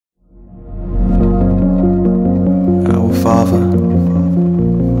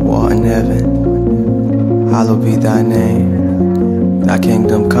hallowed be thy name. Thy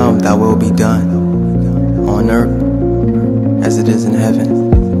kingdom come, thy will be done, on earth as it is in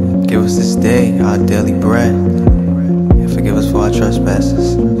heaven. Give us this day our daily bread, and forgive us for our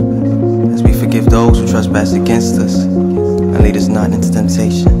trespasses, as we forgive those who trespass against us. And lead us not into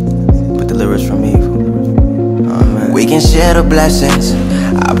temptation, but deliver us from evil. Amen. We can share the blessings.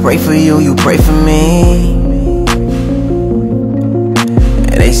 I pray for you, you pray for me.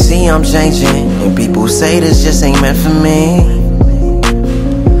 And they see I'm changing, and people say this just ain't meant for me.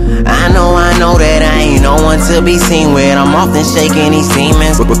 I know that I ain't no one to be seen with. I'm often shaking these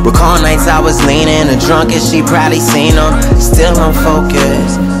demons, but call nights I was leaning. The drunkest, she probably seen them. Still I'm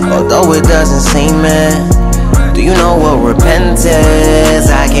focused, although it doesn't seem it. Do you know what repentance is?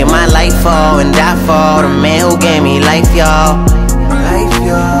 I give my life for and die for the man who gave me life, y'all.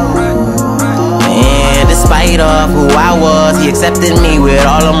 And despite of who I was, he accepted me with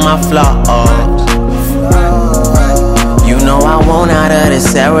all of my flaws. You know I want out of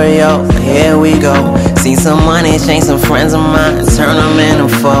this area, here we go. Seen some money, change some friends of mine, turn them into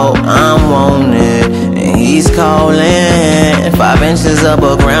foe. I'm wanted, and he's calling. 5 inches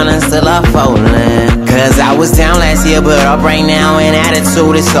above ground and still I'm falling. Cause I was down last year, but up right now, and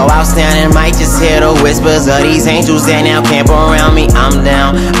attitude is so outstanding. Might just hear the whispers of these angels that now camp around me. I'm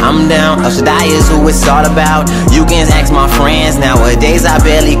down, El Shaddai is who it's all about. You can ask my friends, nowadays I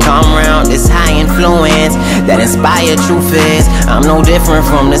barely come round. This high influence that inspire truth is, I'm no different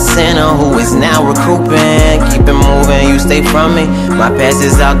from the sinner who is now recouping. Keep it moving, you stay from me. My past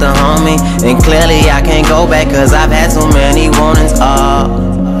is out to haunt me, and clearly I can't go back, cause I've had so many warnings.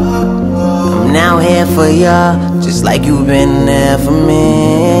 I'm now here for ya, just like you've been there for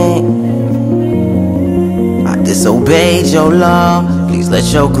me. I disobeyed your law, please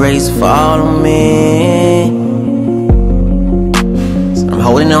let your grace follow me. So I'm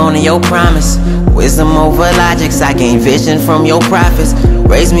holding on to your promise, wisdom over logics. I gain vision from your prophets.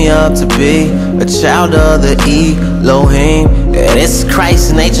 Raise me up to be a child of the ELOHIM. Yeah, this is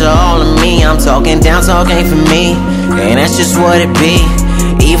Christ's nature all of me. I'm talking down, talk ain't for me, and that's just what it be.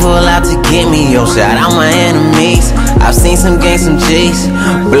 Evil out to get me, yo, shout out my enemies. I've seen some gain some G's,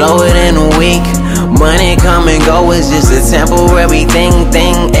 blow it in a week. Money come and go, it's just a temporary thing.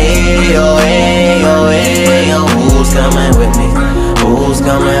 Ayo, ayo, ayo, who's coming with me? Who's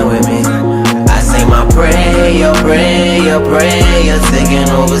coming with me? I say my prayer, taking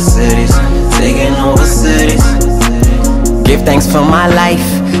over cities, taking over cities. Give thanks for my life,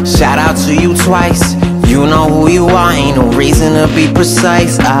 shout out to you twice. You know who you are, ain't no reason to be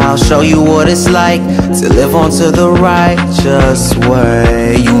precise. I'll show you what it's like to live onto the righteous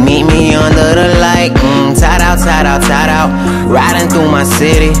way. You meet me under the light, tied out, riding through my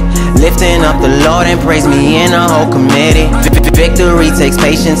city, lifting up the Lord and praise me in a whole committee. Victory takes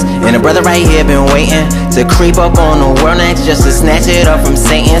patience, and a brother right here been waiting to creep up on the world next just to snatch it up from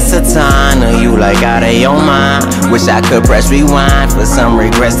Satan. Satana, you like out of your mind. Wish I could press rewind for some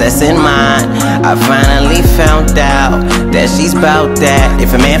regrets that's in mine. I finally found out that she's bout that.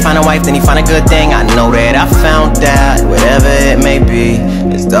 If a man find a wife, then he find a good thing. I know that I found out. Whatever it may be,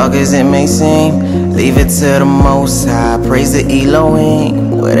 as dark as it may seem, leave it to the Most High. Praise the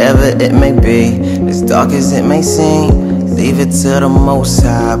ELOHIM. Whatever it may be, as dark as it may seem, leave it to the Most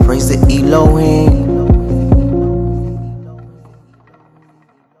High. Praise the ELOHIM.